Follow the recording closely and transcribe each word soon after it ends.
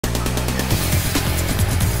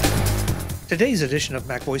Today's edition of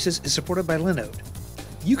MacVoices is supported by Linode.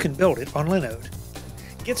 You can build it on Linode.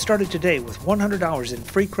 Get started today with $100 in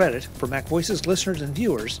free credit for MacVoices listeners and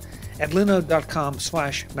viewers at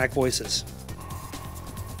linode.com/MacVoices.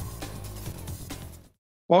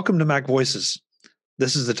 Welcome to MacVoices.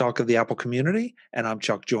 This is the talk of the Apple community, and I'm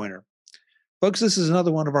Chuck Joyner. Folks, this is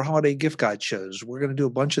another one of our holiday gift guide shows. We're going to do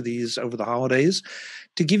a bunch of these over the holidays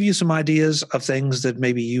to give you some ideas of things that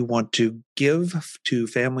maybe you want to give to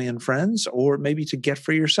family and friends, or maybe to get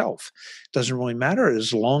for yourself. Doesn't really matter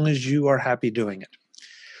as long as you are happy doing it.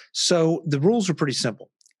 So the rules are pretty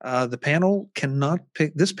simple. This panel cannot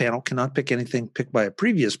pick anything picked by a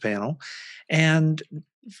previous panel, and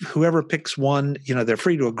whoever picks one, they're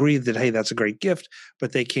free to agree that, hey, that's a great gift,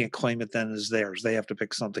 but they can't claim it then as theirs. They have to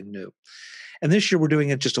pick something new. And this year we're doing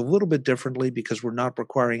it just a little bit differently because we're not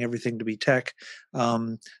requiring everything to be tech.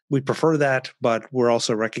 We prefer that, but we're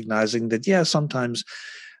also recognizing that, sometimes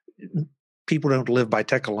people don't live by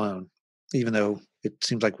tech alone, even though it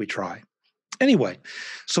seems like we try. Anyway,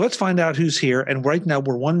 so let's find out who's here. And right now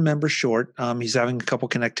we're one member short. He's having a couple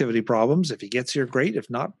connectivity problems. If he gets here, great. If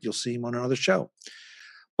not, you'll see him on another show.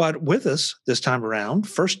 But with us this time around,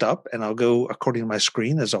 first up, and I'll go according to my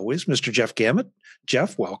screen as always, Mr. Jeff Gamet.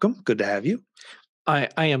 Jeff, welcome. Good to have you. I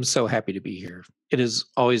am so happy to be here. It is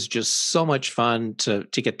always just so much fun to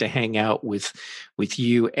get to hang out with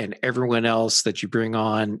you and everyone else that you bring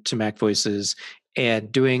on to MacVoices. And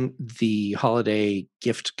doing the holiday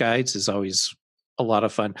gift guides is always a lot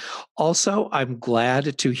of fun. Also, I'm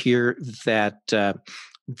glad to hear that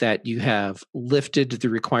that you have lifted the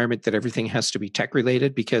requirement that everything has to be tech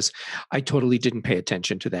related, because I totally didn't pay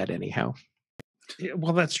attention to that anyhow. Yeah,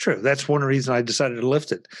 well, that's true. That's one reason I decided to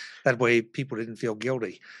lift it. That way people didn't feel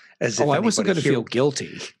guilty. I wasn't going to feel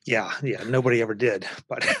guilty. Yeah, nobody ever did.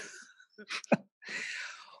 But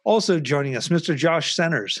also joining us, Mr. Josh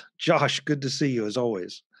Centers. Josh, good to see you as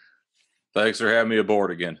always. Thanks for having me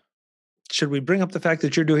aboard again. Should we bring up the fact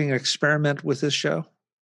that you're doing an experiment with this show?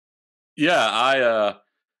 Yeah,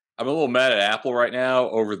 I'm a little mad at Apple right now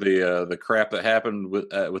over the crap that happened with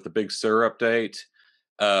the Big Sur update,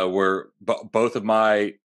 where both of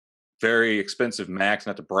my very expensive Macs,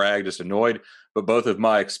 not to brag, just annoyed, but both of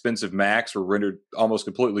my expensive Macs were rendered almost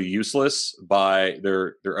completely useless by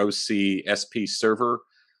their OC SP server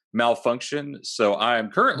malfunction. So I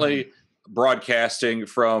am currently broadcasting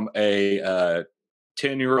from a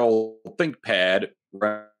 10-year-old ThinkPad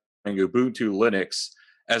running Ubuntu Linux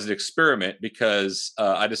as an experiment, because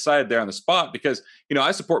I decided there on the spot, because,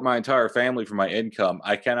 I support my entire family from my income.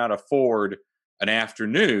 I cannot afford an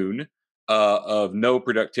afternoon of no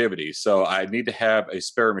productivity. So I need to have a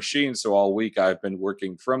spare machine. So all week I've been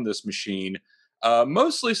working from this machine,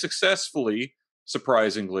 mostly successfully,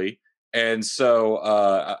 surprisingly. And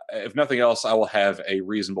so if nothing else, I will have a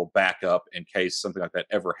reasonable backup in case something like that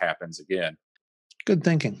ever happens again. Good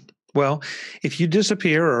thinking. Well, if you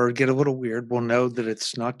disappear or get a little weird, we'll know that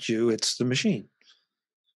it's not you, it's the machine.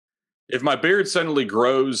 If my beard suddenly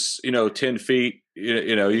grows, 10 feet,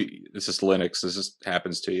 it's just Linux. This just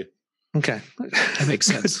happens to you. Okay. That makes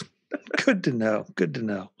sense. Good to know. Good to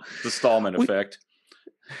know. The Stallman effect.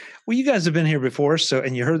 Well, you guys have been here before,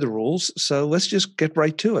 and you heard the rules. So let's just get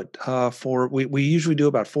right to it. We usually do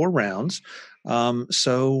about 4 rounds.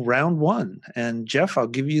 So round 1. And Jeff, I'll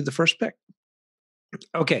give you the first pick.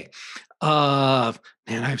 Okay. Man, I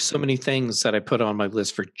have so many things that I put on my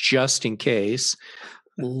list for just in case.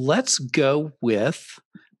 Let's go with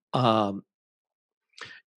the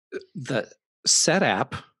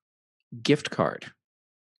Setapp gift card.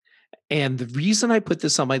 And the reason I put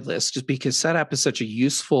this on my list is because Setapp is such a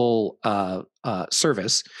useful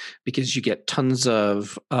service, because you get tons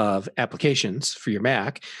of applications for your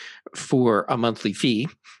Mac for a monthly fee.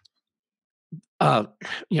 So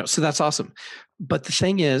that's awesome. But the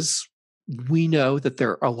thing is, we know that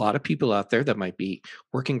there are a lot of people out there that might be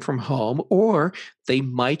working from home, or they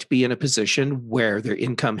might be in a position where their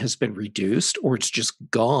income has been reduced, or it's just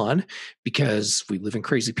gone because we live in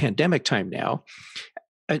crazy pandemic time now.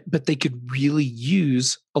 But they could really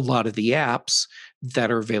use a lot of the apps that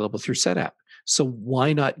are available through Setapp. So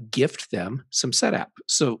why not gift them some Setapp?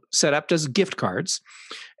 So Setapp does gift cards.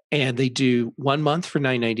 And they do 1 month for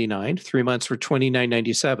 $9.99, 3 months for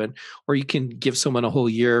 $29.97, or you can give someone a whole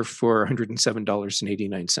year for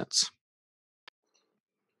 $107.89.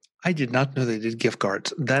 I did not know they did gift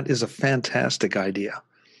cards. That is a fantastic idea.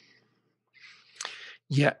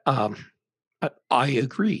 Yeah, I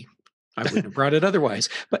agree. I wouldn't have brought it otherwise.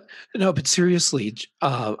 But seriously,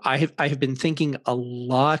 I have been thinking a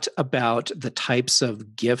lot about the types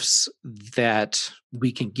of gifts that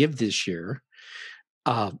we can give this year.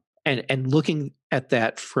 and looking at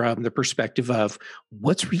that from the perspective of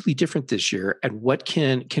what's really different this year and what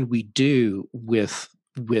can we do with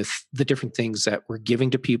the different things that we're giving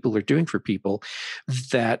to people or doing for people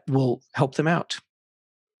that will help them out.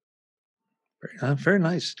 Very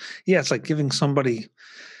nice. Yeah, it's like giving somebody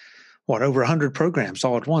over 100 programs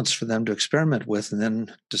all at once for them to experiment with and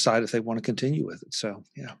then decide if they want to continue with it. So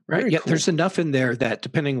yeah, right. Yeah, cool. There's enough in there that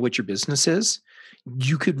depending on what your business is,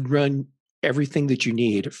 you could run everything that you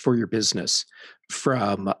need for your business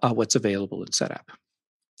from what's available in Setapp.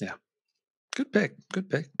 Yeah. Good pick.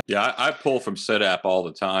 Yeah, I pull from Setapp all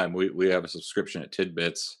the time. We have a subscription at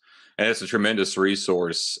Tidbits, and it's a tremendous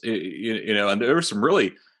resource. You know, and there are some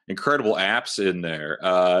really incredible apps in there.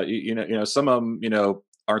 You know, some of them,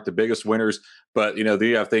 aren't the biggest winners, but they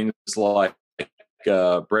have things like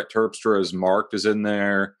Brett Terpstra's Marked is in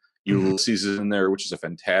there, Ulysses is in there, which is a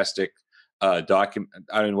fantastic document.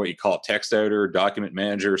 I don't know what you call it, text editor, document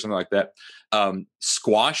manager, or something like that.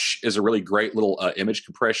 Squash is a really great little image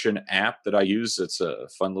compression app that I use. It's a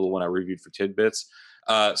fun little one I reviewed for Tidbits.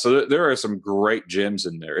 So there are some great gems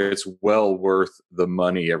in there. It's well worth the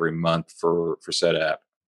money every month for Setapp.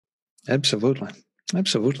 Absolutely.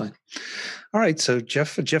 All right. So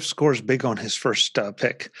Jeff scores big on his first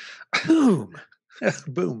pick. Boom.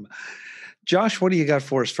 Boom. Josh, what do you got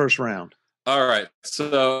for us first round? All right.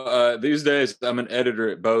 So these days I'm an editor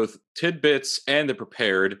at both Tidbits and The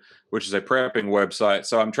Prepared, which is a prepping website.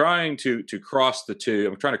 So I'm trying to cross the two.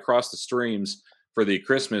 I'm trying to cross the streams for the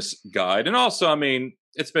Christmas guide. And also, I mean,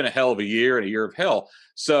 it's been a hell of a year and a year of hell.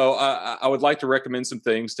 So I would like to recommend some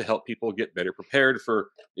things to help people get better prepared for,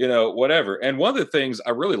 whatever. And one of the things I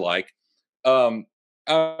really like, I don't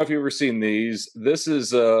know if you've ever seen these. This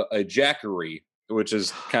is a Jackery, which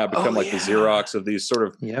has kind of become the Xerox of these sort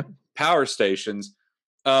of power stations.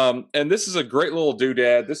 And this is a great little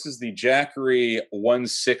doodad. This is the Jackery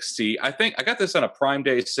 160. I think I got this on a Prime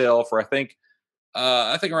Day sale for, I think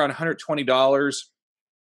around $120.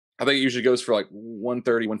 I think it usually goes for like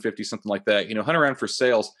 $130, $150, something like that. Hunt around for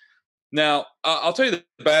sales. Now, I'll tell you the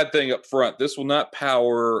bad thing up front. This will not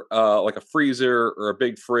power like a freezer or a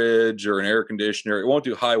big fridge or an air conditioner. It won't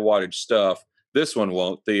do high wattage stuff. This one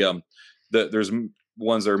won't. There's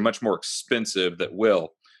ones that are much more expensive that will.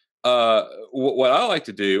 What I like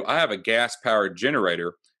to do, I have a gas powered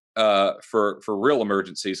generator for real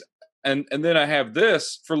emergencies, and then I have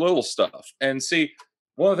this for little stuff. And see,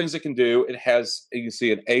 one of the things it can do, you can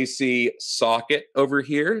see an AC socket over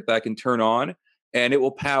here that I can turn on, and it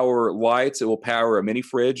will power lights. It will power a mini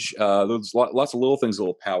fridge. There's lots of little things that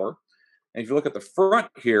will power. And if you look at the front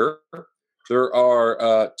here, there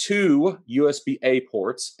are 2 USB-A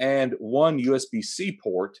ports and 1 USB-C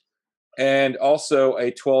port, and also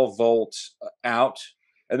a 12-volt out.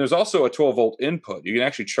 And there's also a 12-volt input. You can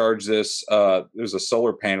actually charge this. There's a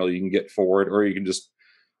solar panel you can get for it, or you can just,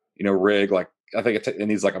 rig I think it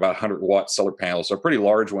needs like about 100-watt solar panel, so a pretty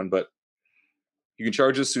large one. But you can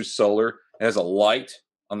charge this through solar. It has a light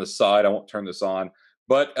on the side. I won't turn this on,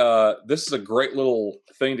 but this is a great little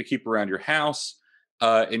thing to keep around your house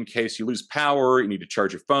in case you lose power. You need to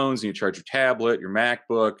charge your phones. You need to charge your tablet, your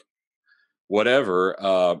MacBook,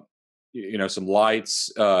 whatever. Some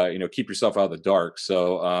lights. Keep yourself out of the dark.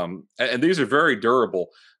 So, and these are very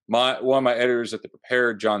durable. One of my editors at The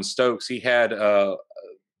Prepared, John Stokes, he had.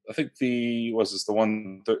 I think the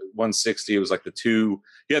 160. It was like the 2.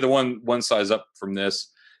 He had the one size up from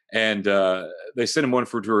this, and they sent him one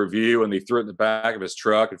to review, and they threw it in the back of his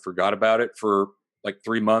truck and forgot about it for like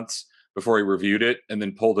 3 months before he reviewed it, and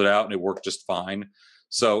then pulled it out, and it worked just fine.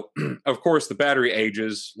 So, of course, the battery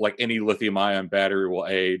ages like any lithium-ion battery will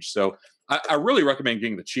age. So, I really recommend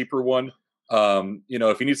getting the cheaper one.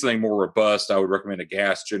 If you need something more robust, I would recommend a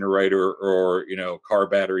gas generator or, car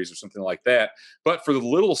batteries or something like that. But for the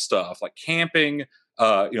little stuff like camping,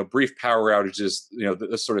 brief power outages,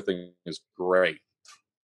 this sort of thing is great.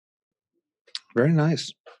 Very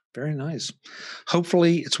nice. Very nice.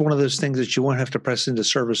 Hopefully it's one of those things that you won't have to press into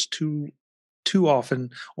service too often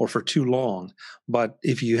or for too long. But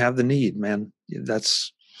if you have the need, man, it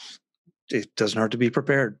doesn't hurt to be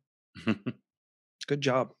prepared. Good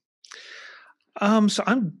job. So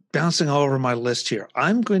I'm bouncing all over my list here.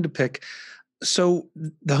 I'm going to pick. So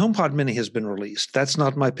the HomePod Mini has been released. That's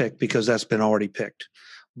not my pick because that's been already picked.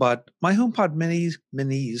 But my HomePod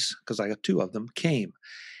Minis, because I got 2 of them, came.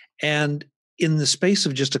 And in the space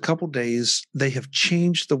of just a couple days, they have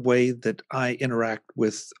changed the way that I interact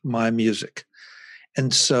with my music.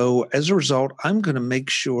 And so as a result, I'm going to make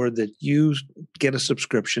sure that you get a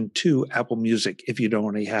subscription to Apple Music if you don't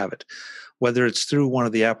already have it, whether it's through one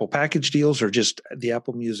of the Apple package deals or just the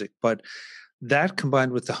Apple Music. But that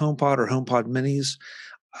combined with the HomePod or HomePod Minis,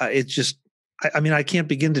 it's just, I mean, I can't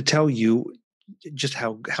begin to tell you just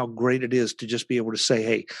how great it is to just be able to say,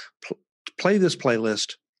 hey, play this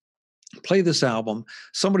playlist, play this album.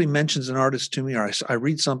 Somebody mentions an artist to me, or I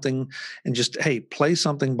read something and just, hey, play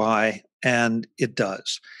something by, and it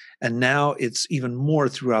does. And now it's even more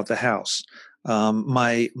throughout the house.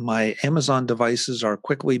 My Amazon devices are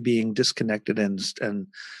quickly being disconnected and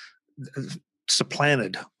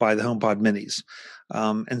supplanted by the HomePod minis.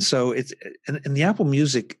 And so it's, and the Apple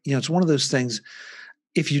Music, it's one of those things.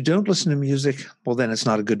 If you don't listen to music, well, then it's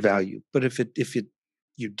not a good value. But if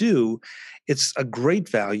you do, it's a great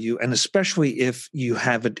value, and especially if you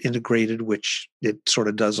have it integrated, which it sort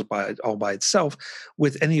of does all by itself,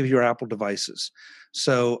 with any of your Apple devices.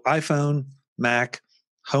 So iPhone, Mac,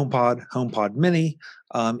 HomePod Mini,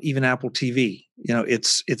 even Apple TV.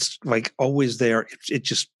 It's like always there.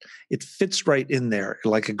 It fits right in there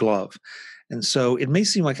like a glove. And so it may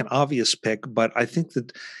seem like an obvious pick, but I think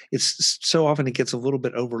that it's so often it gets a little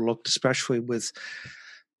bit overlooked, especially with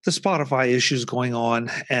the Spotify issues going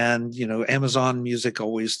on, and Amazon Music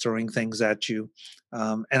always throwing things at you.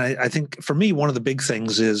 And I think for me, one of the big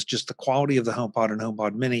things is just the quality of the HomePod and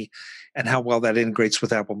HomePod Mini, and how well that integrates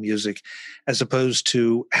with Apple Music, as opposed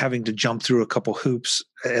to having to jump through a couple hoops,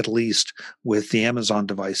 at least with the Amazon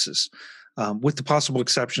devices. With the possible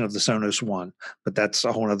exception of the Sonos One, but that's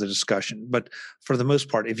a whole other discussion. But for the most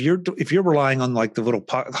part, if you're relying on like the little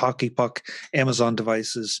hockey puck Amazon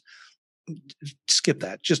devices, skip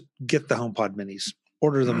that. Just get the HomePod minis.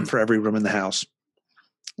 Order them for every room in the house,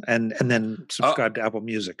 and then subscribe to Apple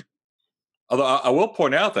Music. Although I will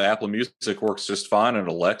point out that Apple Music works just fine on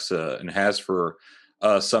Alexa, and has for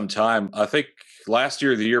some time. I think last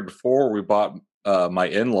year or the year before, we bought my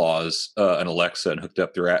in-laws an Alexa and hooked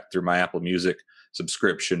up through my Apple Music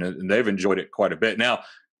subscription, and they've enjoyed it quite a bit. Now,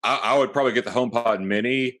 I would probably get the HomePod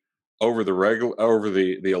Mini over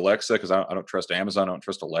the Alexa, because I don't trust Amazon, I don't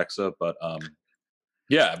trust Alexa, but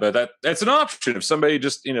yeah, but that's an option. If somebody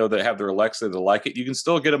just that have their Alexa, they like it, you can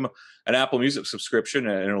still get them an Apple Music subscription,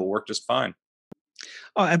 and it'll work just fine.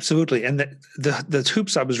 Oh, absolutely. And the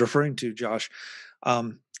hoops I was referring to, Josh,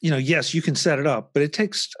 yes, you can set it up, but it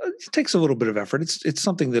takes a little bit of effort. It's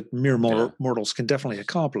something that mere mortals can definitely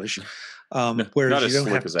accomplish. Whereas not as you don't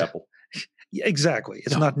slick have as to, Apple. Yeah, exactly.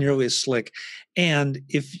 It's not nearly as slick. And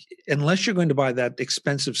unless you're going to buy that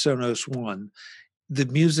expensive Sonos One, the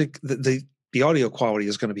music, the audio quality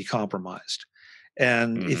is going to be compromised.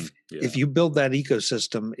 And if you build that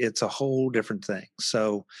ecosystem, it's a whole different thing.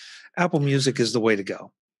 So Apple Music is the way to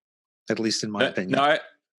go, at least in my opinion.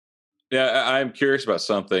 I'm curious about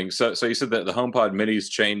something. So you said that the HomePod Minis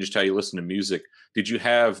changed how you listen to music. Did you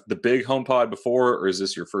have the big HomePod before, or is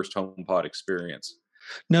this your first HomePod experience?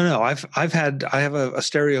 No. I have a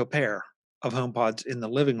stereo pair of HomePods in the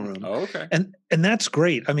living room. Oh, okay. And that's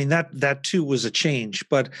great. I mean, that too was a change.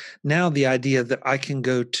 But now the idea that I can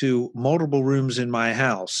go to multiple rooms in my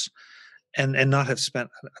house and not have spent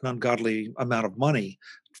an ungodly amount of money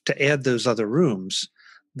to add those other rooms,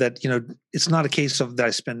 that it's not a case of that I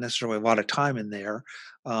spend necessarily a lot of time in there.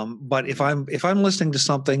 But if I'm listening to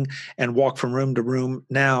something and walk from room to room,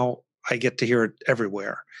 now I get to hear it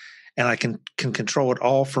everywhere. And I can control it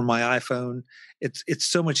all from my iPhone. It's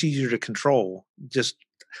so much easier to control. Just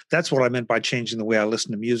that's what I meant by changing the way I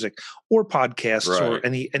listen to music or podcasts or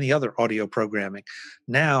any other audio programming.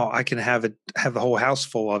 Now I can have the whole house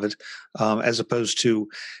full of it, as opposed to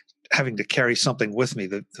having to carry something with me,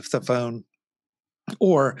 the phone.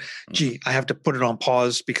 Or, gee, I have to put it on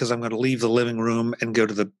pause because I'm going to leave the living room and go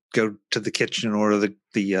to the kitchen or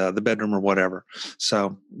the bedroom or whatever.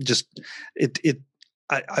 So just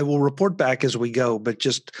I will report back as we go, but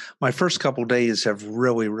just my first couple of days have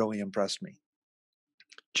really, really impressed me.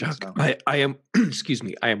 Chuck, so. I am, excuse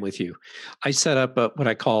me, I am with you. I set up what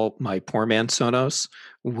I call my poor man Sonos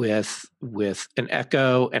with an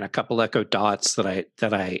Echo and a couple Echo Dots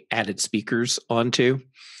that I added speakers onto,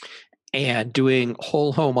 and doing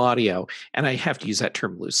whole home audio. And I have to use that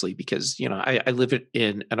term loosely because I live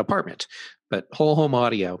in an apartment, but whole home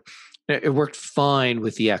audio, it worked fine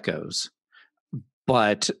with the Echoes.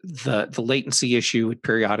 But the latency issue would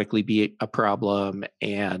periodically be a problem,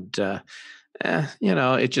 and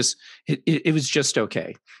it was just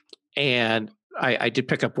okay. And I did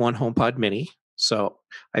pick up one HomePod Mini, so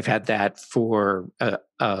I've had that for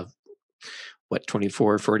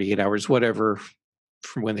 24, 48 hours, whatever,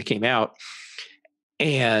 from when they came out,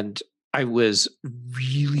 and I was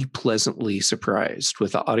really pleasantly surprised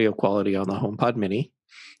with the audio quality on the HomePod Mini,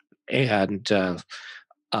 and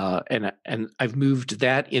I've moved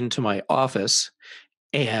that into my office,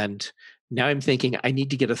 and now I'm thinking I need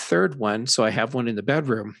to get a third one, so I have one in the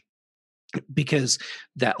bedroom. because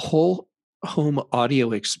that whole home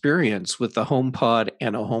audio experience with the HomePod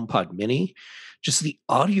and a HomePod Mini, just the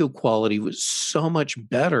audio quality was so much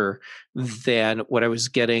better than what I was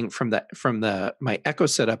getting from my Echo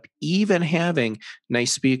setup, even having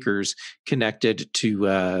nice speakers connected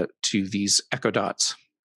to these Echo Dots.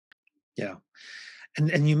 Yeah.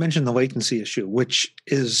 And you mentioned the latency issue, which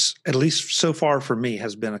is, at least so far for me,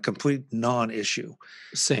 has been a complete non-issue.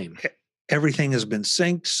 Same. Everything has been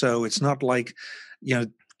synced, so it's not like,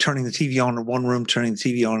 turning the TV on in one room, turning the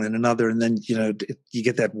TV on in another, and then, you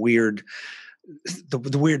get that weird,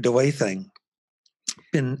 the weird delay thing.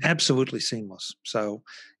 Been absolutely seamless. So,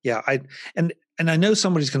 yeah, and I know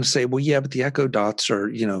somebody's going to say, well, yeah, but the Echo Dots are,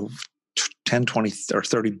 10, 20, or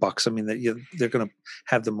 $30. I mean, they're going to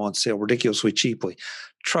have them on sale ridiculously cheaply.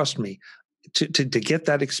 Trust me, to get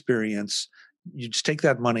that experience, you just take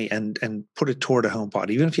that money and put it toward a HomePod,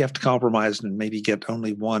 even if you have to compromise and maybe get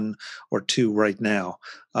only one or two right now,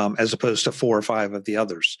 as opposed to 4 or 5 of the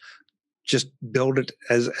others. Just build it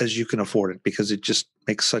as you can afford it, because it just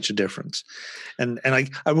makes such a difference. And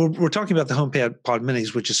we're talking about the HomePod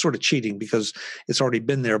Minis, which is sort of cheating because it's already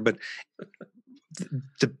been there, but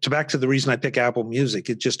to back to the reason I pick Apple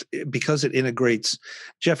Music, because it integrates.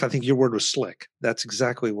 Jeff, I think your word was slick. That's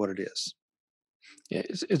exactly what it is. Yeah,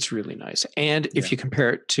 it's really nice. And if you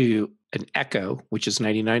compare it to an Echo, which is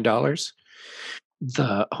 $99,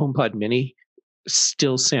 the HomePod Mini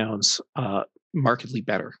still sounds markedly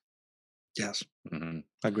better. Yes, mm-hmm.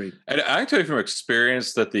 Agreed. And I can tell you from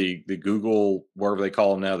experience that the Google, whatever they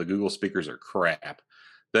call them now, the Google speakers are crap.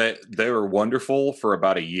 They were wonderful for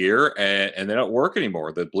about a year, and they don't work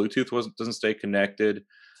anymore. The Bluetooth doesn't stay connected.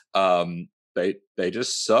 They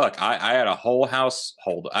just suck. I had a whole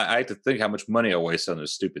household. I had to think how much money I wasted on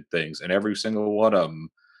those stupid things, and every single one of them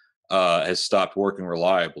has stopped working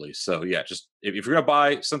reliably. So yeah, just if you're gonna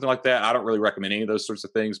buy something like that, I don't really recommend any of those sorts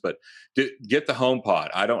of things. But get the HomePod.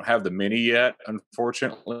 I don't have the Mini yet,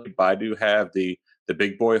 unfortunately, but I do have the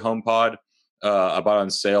big boy HomePod. I bought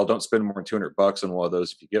on sale. Don't spend more than $200 on one of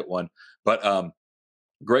those if you get one. But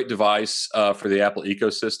great device for the Apple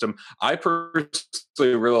ecosystem. I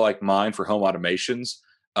personally really like mine for home automations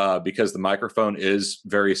because the microphone is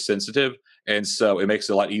very sensitive, and so it makes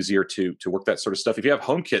it a lot easier to work that sort of stuff. If you have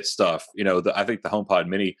HomeKit stuff, I think the HomePod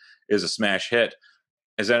Mini is a smash hit.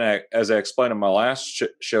 As I explained in my last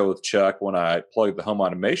show with Chuck, when I plugged the home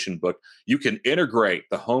automation book, you can integrate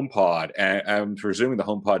the HomePod, and I'm presuming the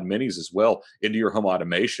HomePod Minis as well, into your home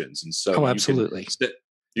automations. And so absolutely.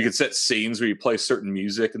 You can set scenes where you play certain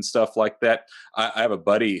music and stuff like that. I have a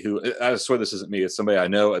buddy who, I swear this isn't me, it's somebody I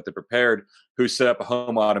know at the Prepared, who set up a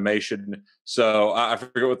home automation. So I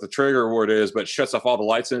forget what the trigger word is, but shuts off all the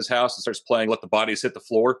lights in his house and starts playing Let the Bodies Hit the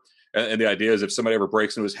Floor. And the idea is if somebody ever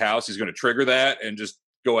breaks into his house, he's going to trigger that and just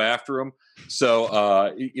go after them. So,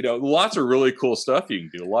 lots of really cool stuff you can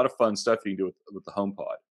do. A lot of fun stuff you can do with the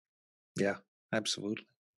HomePod. Yeah, absolutely.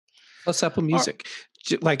 Plus Apple Music.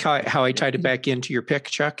 Like how I tied it back into your pick,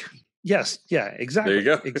 Chuck? Yes. Yeah, exactly. There you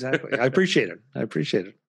go. Exactly. I appreciate it.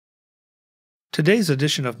 Today's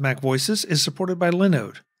edition of MacVoices is supported by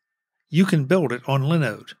Linode. You can build it on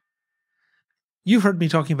Linode. You've heard me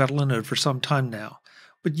talking about Linode for some time now,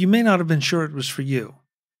 but you may not have been sure it was for you.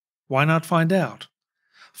 Why not find out?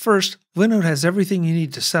 First, Linode has everything you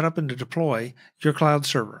need to set up and to deploy your cloud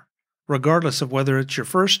server, regardless of whether it's your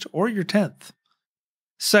first or your 10th.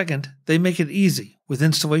 Second, they make it easy with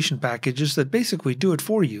installation packages that basically do it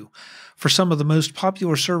for you for some of the most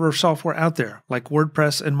popular server software out there, like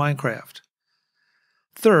WordPress and Minecraft.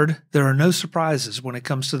 Third, there are no surprises when it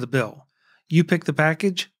comes to the bill. You pick the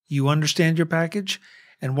package, you understand your package,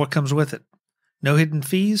 and what comes with it. No hidden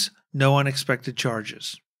fees, no unexpected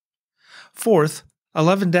charges. Fourth,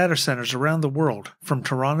 11 data centers around the world, from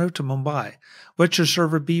Toronto to Mumbai. Let your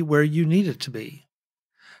server be where you need it to be.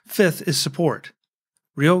 Fifth is support.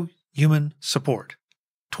 Real human support.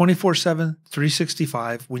 24/7,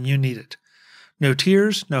 365 when you need it. No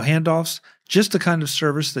tiers, no handoffs, just the kind of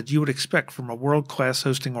service that you would expect from a world-class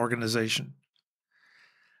hosting organization.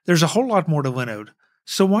 There's a whole lot more to Linode,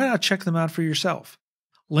 so why not check them out for yourself?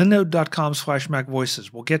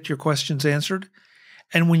 Linode.com/MacVoices will get your questions answered,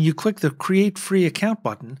 and when you click the Create Free Account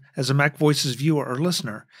button as a MacVoices viewer or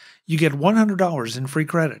listener, you get $100 in free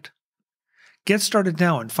credit. Get started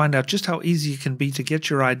now and find out just how easy it can be to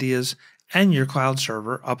get your ideas and your cloud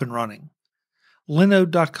server up and running.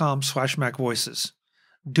 Linode.com/MacVoices.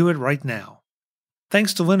 Do it right now.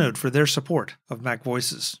 Thanks to Linode for their support of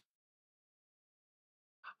MacVoices.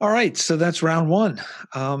 All right, so that's round one.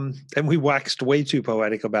 And we waxed way too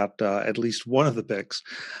poetic about at least one of the picks.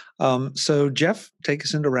 So Jeff, take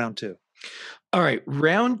us into round two. All right,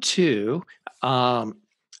 round two. I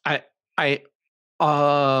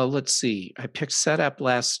let's see. I picked Setapp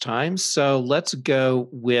last time, so let's go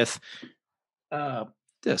with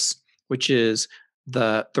this, which is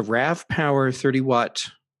the RAVPower 30-watt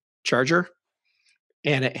charger,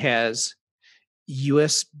 and it has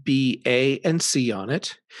USB A and C on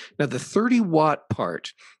it. Now, the 30-watt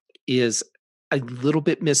part is a little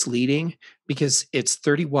bit misleading because it's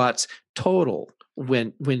 30 watts total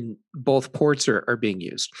when both ports are being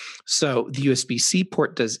used. So the USB-C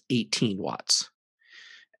port does 18 watts,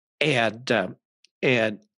 and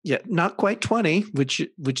yeah, not quite 20, which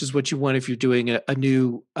is what you want if you're doing a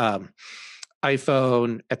new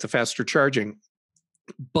iPhone at the faster charging.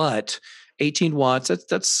 But 18 watts,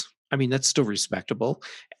 that's I mean, that's still respectable.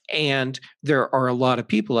 And there are a lot of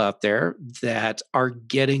people out there that are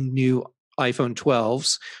getting new iPhone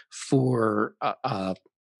 12s for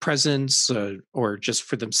presents or just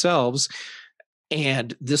for themselves.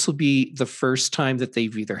 And this will be the first time that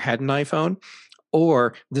they've either had an iPhone,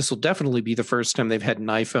 or this will definitely be the first time they've had an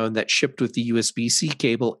iPhone that shipped with the USB-C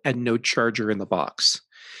cable and no charger in the box.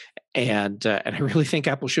 And I really think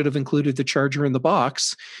Apple should have included the charger in the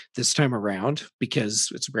box this time around because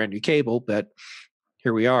it's a brand new cable, but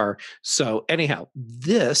here we are. So anyhow,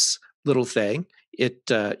 this little thing,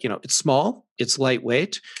 it's small, it's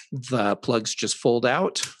lightweight. The plugs just fold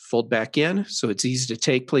out, fold back in, so it's easy to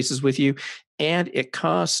take places with you. And it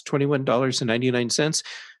costs $21.99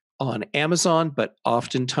 on Amazon, but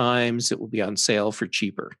oftentimes it will be on sale for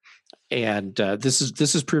cheaper. And this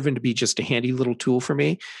is proven to be just a handy little tool for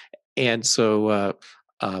me. And so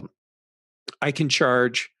I can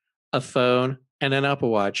charge a phone and an Apple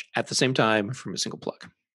Watch at the same time from a single plug.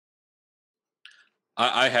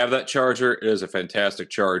 I have that charger. It is a fantastic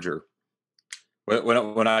charger.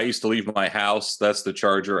 When I used to leave my house, that's the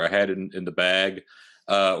charger I had in the bag.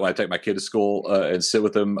 When I take my kid to school and sit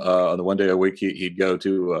with him on the one day a week, he'd go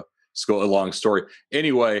to school. A long story.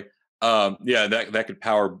 Anyway, yeah, that could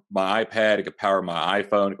power my iPad. It could power my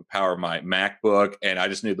iPhone. It could power my MacBook. And I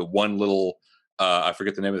just need the one little, I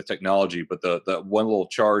forget the name of the technology, but the one little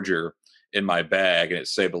charger in my bag, and it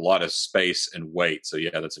saved a lot of space and weight. So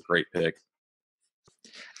yeah, that's a great pick.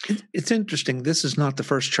 It's interesting. This is not the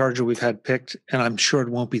first charger we've had picked, and I'm sure it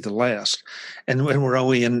won't be the last. And when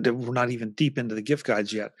we're not even deep into the gift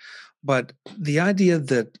guides yet. But the idea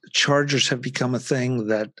that chargers have become a thing,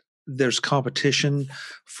 that there's competition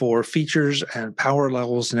for features and power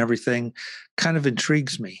levels and everything, kind of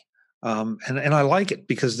intrigues me. And I like it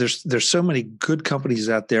because there's so many good companies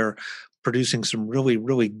out there producing some really,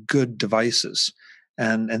 really good devices.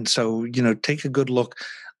 And so, take a good look.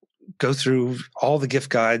 Go through all the gift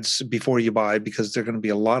guides before you buy, because there are going to be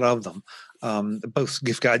a lot of them, both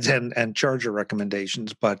gift guides and charger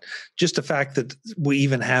recommendations. But just the fact that we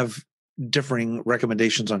even have differing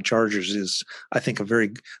recommendations on chargers is, I think, a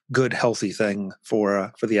very good, healthy thing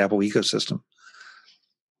for the Apple ecosystem.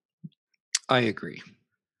 I agree.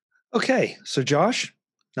 Okay, so Josh,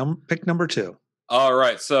 pick number 2. All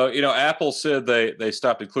right. So, Apple said they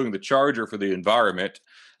stopped including the charger for the environment.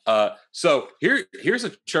 So here's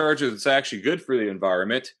a charger that's actually good for the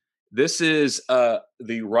environment. This is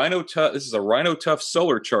the Rhino Tough. This is a Rhino Tough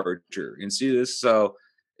solar charger. You can see this. So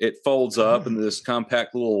it folds up in this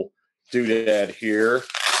compact little doodad here,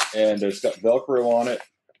 and it's got Velcro on it.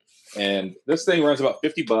 And this thing runs about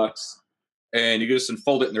 $50, and you just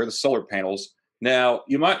unfold it, and they're the solar panels. Now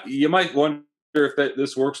you might wonder if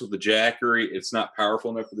this works with the Jackery. It's not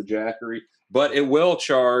powerful enough for the Jackery, but it will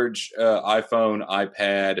charge iPhone,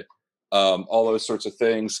 iPad, all those sorts of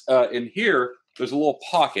things. In here, there's a little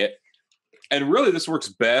pocket, and really this works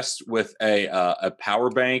best with a power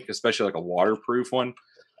bank, especially like a waterproof one.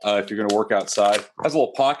 If you're going to work outside, it has a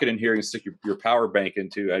little pocket in here you can stick your power bank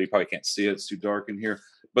into. You probably can't see it; it's too dark in here.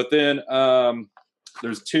 But then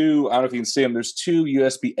there's two. I don't know if you can see them. There's two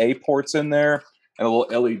USB-A ports in there, and a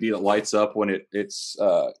little LED that lights up when it's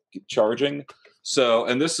charging. So,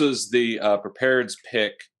 and this is the Prepared's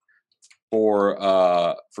pick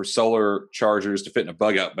for solar chargers to fit in a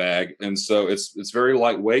bug out bag, and so it's very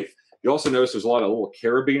lightweight. You also notice there's a lot of little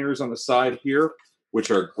carabiners on the side here, which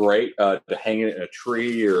are great to hang it in a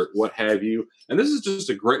tree or what have you. And this is just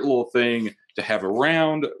a great little thing to have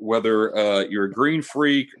around, whether you're a green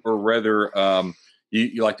freak or whether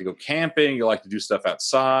you like to go camping, you like to do stuff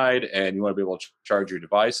outside, and you want to be able to charge your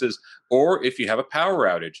devices. Or if you have a power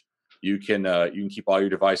outage, you can keep all your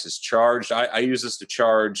devices charged. I use this to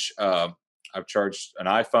charge. I've charged an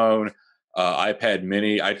iPhone, iPad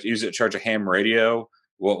Mini. I use it to charge a ham radio,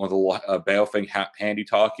 one of the Baofeng handy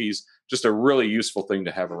talkies. Just a really useful thing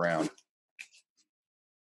to have around.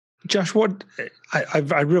 Josh, what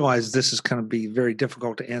I realize this is going to be very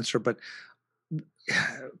difficult to answer, but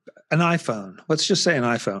an iPhone, let's just say an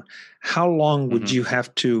iPhone, how long would you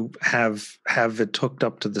have to have it hooked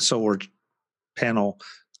up to the solar panel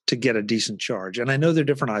to get a decent charge? And I know they're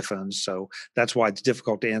different iPhones, so that's why it's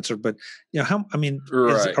difficult to answer. But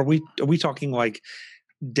Right. are we talking like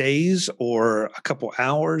days or a couple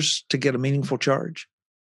hours to get a meaningful charge?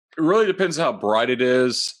 It really depends how bright it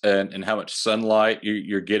is and how much sunlight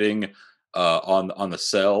you're getting on the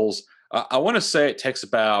cells. I want to say it takes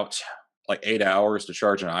about like 8 hours to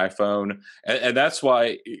charge an iPhone, and that's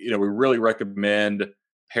why we really recommend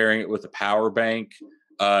pairing it with a power bank.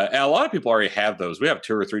 And a lot of people already have those. We have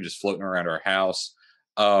 2 or 3 just floating around our house.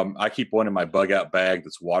 I keep one in my bug out bag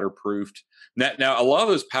that's waterproofed. Now a lot of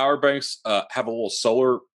those power banks have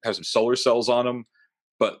some solar cells on them,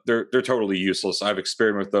 but they're totally useless. I've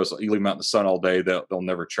experimented with those. You leave them out in the sun all day, they'll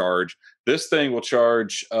never charge. This thing will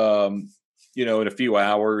charge, in a few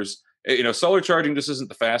hours. Solar charging just isn't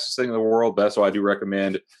the fastest thing in the world. But that's why I do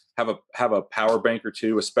recommend have a power bank or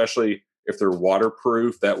two, especially if they're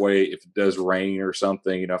waterproof. That way, if it does rain or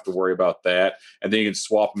something, you don't have to worry about that. And then you can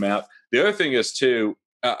swap them out. The other thing is too,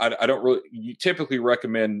 I don't really you typically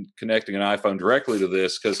recommend connecting an iPhone directly to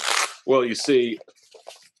this because, well, you see,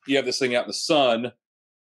 you have this thing out in the sun.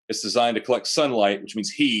 It's designed to collect sunlight, which means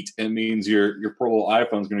heat, and it means your poor little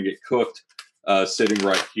iPhone is going to get cooked sitting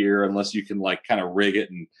right here, unless you can like kind of rig it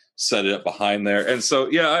and set it up behind there. And so,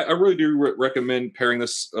 yeah, I really do recommend pairing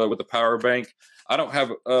this with a power bank. I don't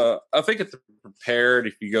have. I think it's prepared.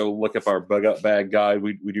 If you go look up our bug out bag guide,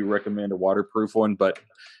 we do recommend a waterproof one. But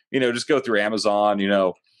just go through Amazon,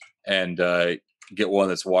 and get one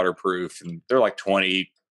that's waterproof, and they're like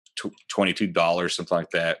 $22, something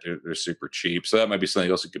like that. They're super cheap. So that might be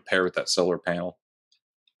something else you could pair with that solar panel.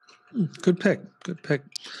 Good pick.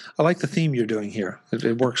 I like the theme you're doing here.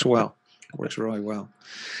 It works well. It works really well.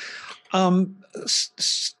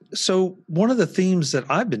 So one of the themes that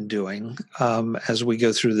I've been doing as we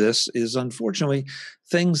go through this is, unfortunately,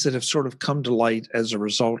 things that have sort of come to light as a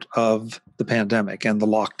result of the pandemic and the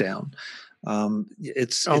lockdown.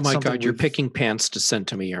 It's my God, you're picking pants to send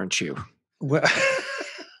to me, aren't you? Well,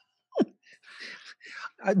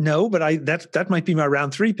 no, but that might be my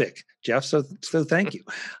round 3 pick, Jeff. So thank you.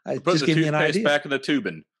 Just give me an idea. Back in the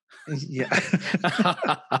tubing. Yeah.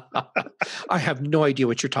 I have no idea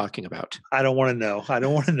what you're talking about. I don't want to know.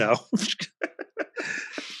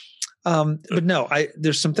 But no,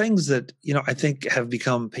 there's some things that, I think have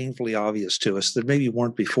become painfully obvious to us that maybe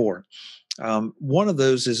weren't before. One of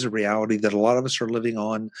those is a reality that a lot of us are living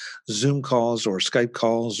on Zoom calls or Skype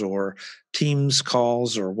calls or Teams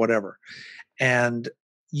calls or whatever. And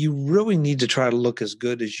you really need to try to look as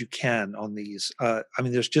good as you can on these.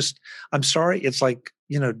 I'm sorry, it's like,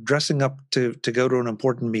 dressing up to go to an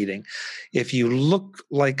important meeting. If you look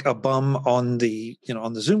like a bum on the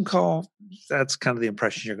Zoom call, that's kind of the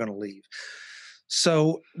impression you're going to leave.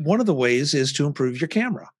 So one of the ways is to improve your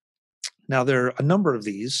camera. Now, there are a number of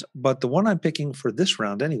these, but the one I'm picking for this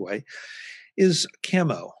round anyway is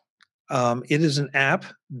Camo. It is an app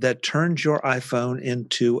that turns your iPhone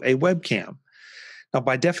into a webcam. Now,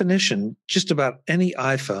 by definition, just about any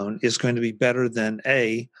iPhone is going to be better than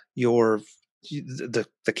the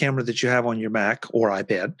camera that you have on your Mac or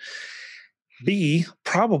iPad. B,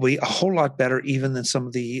 probably a whole lot better even than some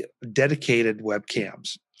of the dedicated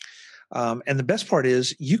webcams. And the best part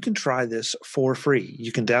is you can try this for free.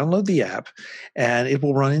 You can download the app and it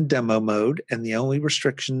will run in demo mode. And the only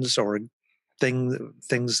restrictions or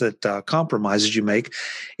things that compromises you make,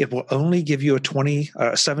 it will only give you a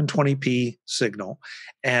 720p signal,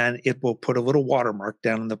 and it will put a little watermark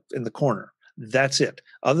down in the corner. That's it.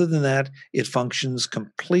 Other than that, it functions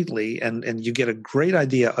completely, and you get a great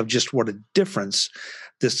idea of just what a difference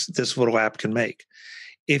this little app can make.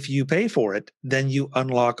 If you pay for it, then you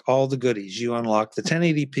unlock all the goodies. You unlock the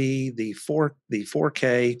 1080p, the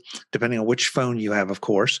 4K, depending on which phone you have, of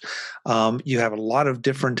course. You have a lot of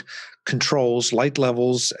different controls, light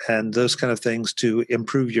levels, and those kind of things to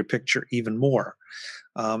improve your picture even more.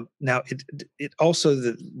 Now, it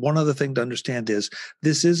also, one other thing to understand is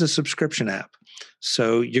this is a subscription app.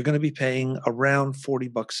 So you're going to be paying around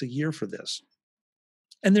 $40 a year for this.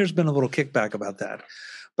 And there's been a little kickback about that.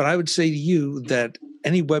 But I would say to you that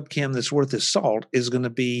any webcam that's worth its salt is going to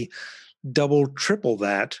be double, triple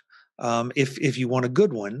that if you want a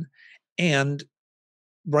good one. And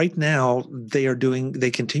right now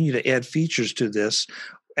they continue to add features to this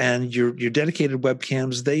And your dedicated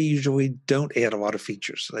webcams, they usually don't add a lot of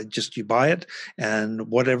features. You buy it, and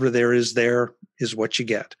whatever there is what you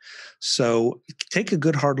get. So take a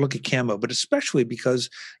good hard look at camo, but especially because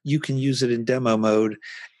you can use it in demo mode,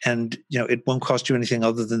 and it won't cost you anything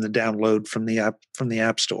other than the download from the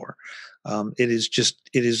app store. It is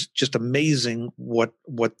just amazing what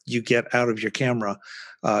you get out of your camera,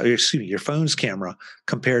 your phone's camera,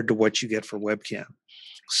 compared to what you get for webcam.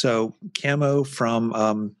 So camo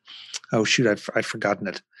from I've forgotten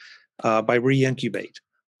it, by Reincubate.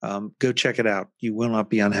 Go check it out. You will not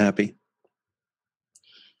be unhappy.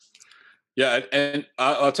 Yeah, and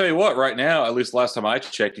I'll tell you what, right now, at least last time I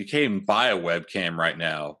checked, you can't even buy a webcam right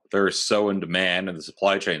now. They're so in demand and the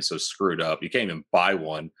supply chain is so screwed up. You can't even buy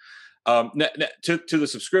one. To the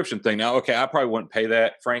subscription thing now, okay, I probably wouldn't pay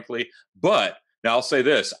that, frankly. But now I'll say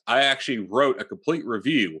this. I actually wrote a complete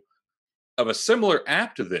review of a similar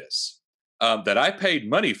app to this that I paid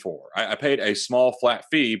money for. I paid a small flat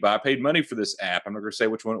fee, but I paid money for this app. I'm not going to say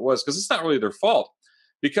which one it was because it's not really their fault.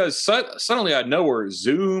 Because suddenly I know where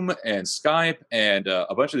Zoom and Skype and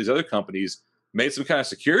a bunch of these other companies made some kind of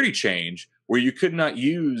security change where you could not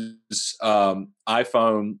use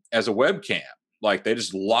iPhone as a webcam. Like they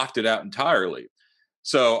just locked it out entirely.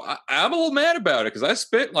 So I'm a little mad about it because I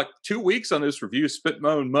spent like 2 weeks on this review, spent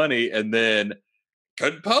my own money, and then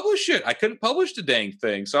couldn't publish it. I couldn't publish the dang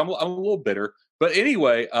thing. So I'm a little bitter. But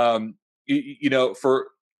anyway, to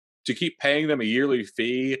keep paying them a yearly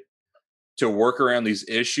fee to work around these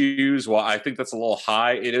issues, while I think that's a little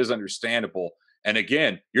high, it is understandable. And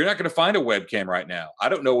again, you're not going to find a webcam right now. I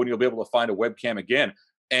don't know when you'll be able to find a webcam again.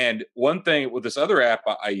 And one thing with this other app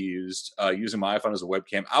I used, using my iPhone as a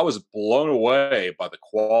webcam, I was blown away by the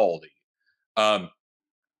quality. I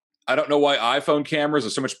don't know why iPhone cameras are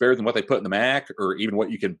so much better than what they put in the Mac, or even what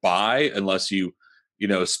you can buy, unless you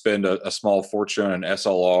spend a small fortune on an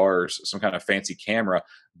SLR or some kind of fancy camera.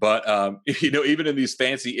 But even in these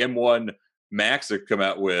fancy M1 Macs that come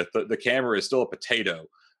out with, the camera is still a potato.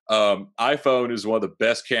 iPhone is one of the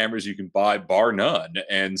best cameras you can buy, bar none.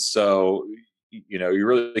 And so, you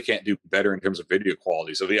really can't do better in terms of video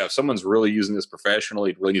quality. So yeah, if someone's really using this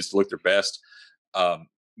professionally, it really needs to look their best. I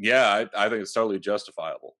think it's totally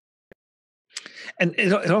justifiable. And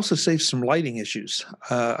it also saves some lighting issues.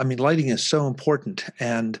 Lighting is so important,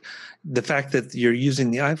 and the fact that you're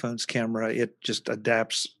using the iPhone's camera, it just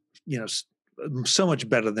adapts, so much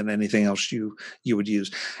better than anything else you would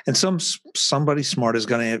use. And somebody smart is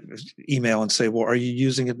going to email and say, well, are you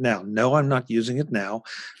using it now? No, I'm not using it now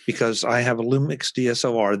because I have a Lumix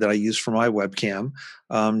DSLR that I use for my webcam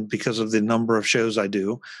because of the number of shows I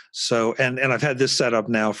do. So, and I've had this set up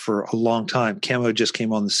now for a long time. Camo just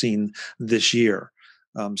came on the scene this year.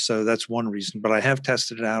 So that's one reason, but I have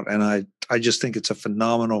tested it out, and I just think it's a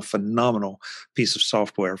phenomenal piece of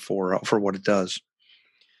software for what it does.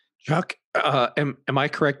 Chuck, am I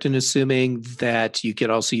correct in assuming that you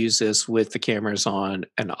could also use this with the cameras on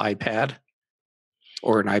an iPad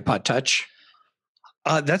or an iPod Touch?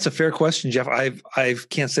 That's a fair question, Jeff. I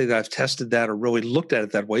can't say that I've tested that or really looked at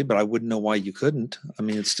it that way, but I wouldn't know why you couldn't. I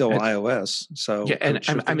mean, it's still iOS, so yeah.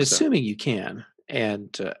 And I'm assuming you can.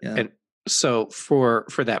 And so for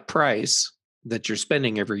that price that you're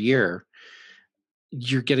spending every year,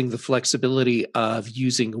 you're getting the flexibility of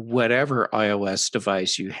using whatever iOS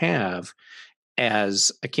device you have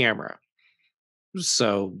as a camera.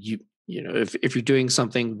 So if you're doing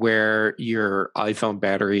something where your iPhone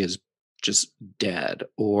battery is just dead,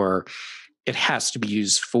 or it has to be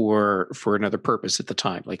used for another purpose at the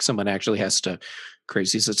time, like someone actually has to,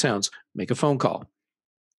 crazy as it sounds, make a phone call,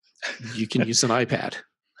 you can use an iPad.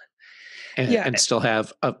 And still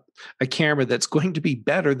have a camera that's going to be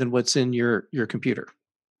better than what's in your computer.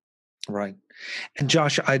 Right. And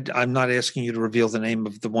Josh, I'm not asking you to reveal the name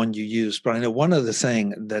of the one you use, but I know one other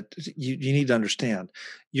thing that you need to understand.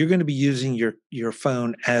 You're going to be using your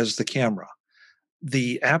phone as the camera.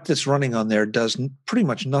 The app that's running on there does pretty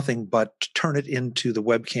much nothing but turn it into the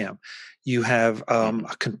webcam. You have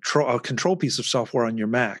a control piece of software on your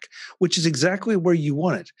Mac, which is exactly where you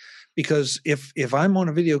want it. Because if I'm on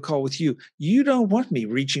a video call with you, you don't want me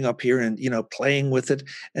reaching up here and playing with it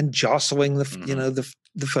and jostling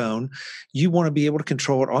the phone. You want to be able to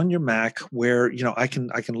control it on your Mac, where I can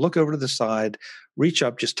look over to the side, reach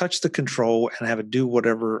up, just touch the control, and have it do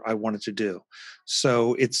whatever I want it to do.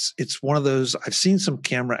 So it's one of those. I've seen some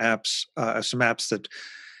camera apps, some apps that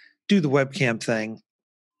do the webcam thing.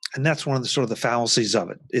 And that's one of the sort of the fallacies of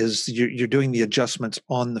it, is you're doing the adjustments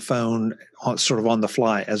on the phone, sort of on the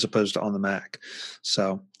fly, as opposed to on the Mac.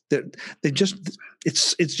 So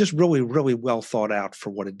it's just really, really well thought out for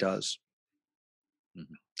what it does.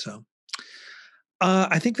 So,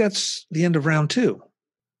 I think that's the end of round 2.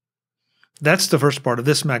 That's the first part of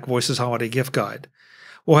this MacVoices Holiday Gift Guide.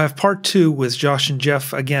 We'll have part 2 with Josh and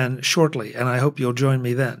Jeff again shortly, and I hope you'll join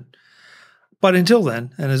me then. But until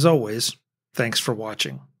then, and as always, thanks for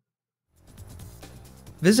watching.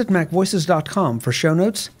 Visit MacVoices.com for show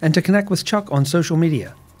notes and to connect with Chuck on social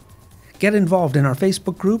media. Get involved in our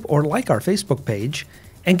Facebook group or like our Facebook page,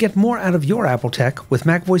 and get more out of your Apple tech with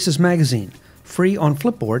MacVoices Magazine, free on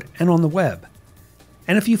Flipboard and on the web.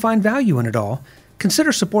 And if you find value in it all,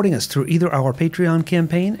 consider supporting us through either our Patreon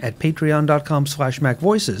campaign at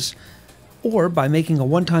patreon.com/MacVoices or by making a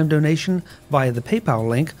one-time donation via the PayPal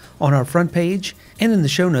link on our front page and in the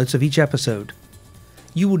show notes of each episode.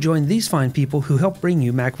 You will join these fine people who help bring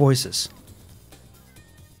you MacVoices.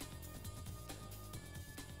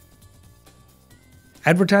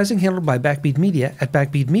 Advertising handled by Backbeat Media at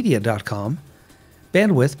backbeatmedia.com.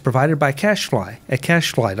 Bandwidth provided by CacheFly at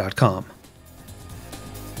cachefly.com.